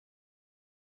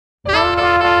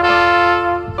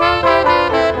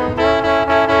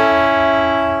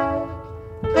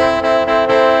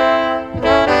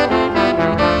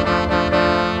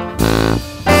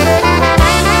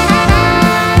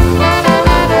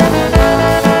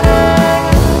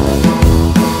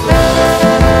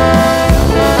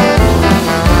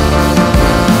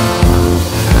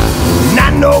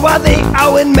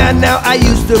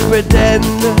to pretend.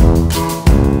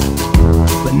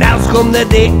 But now's come the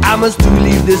day I must to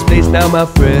leave this place now, my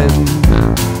friend.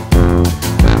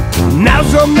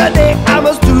 Now's come the day I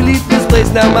must to leave this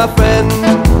place now, my friend.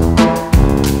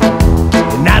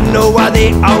 And I know why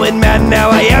they all went mad, now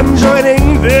I am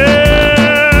joining them.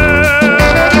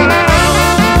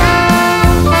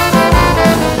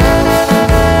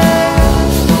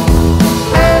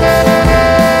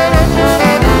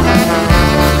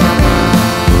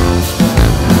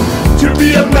 To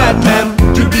be a madman,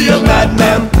 to be a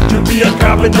madman, to be a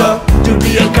carpenter, to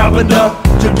be a carpenter,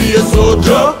 to be a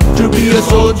soldier, to be a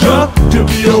soldier, to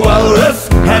be a walrus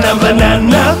and a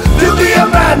banana. To be a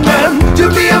madman, to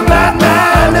be a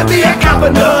madman, to be a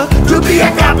carpenter, to be a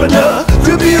carpenter,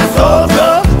 to be a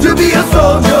soldier, to be a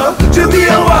soldier, to be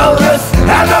a walrus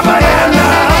and a banana.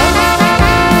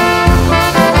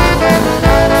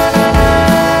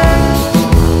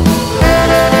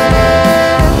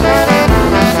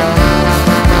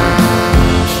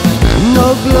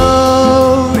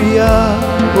 Gloria,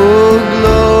 oh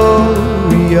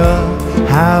Gloria,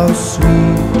 how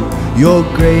sweet your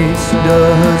grace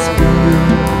does feel.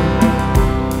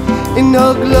 In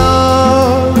the glory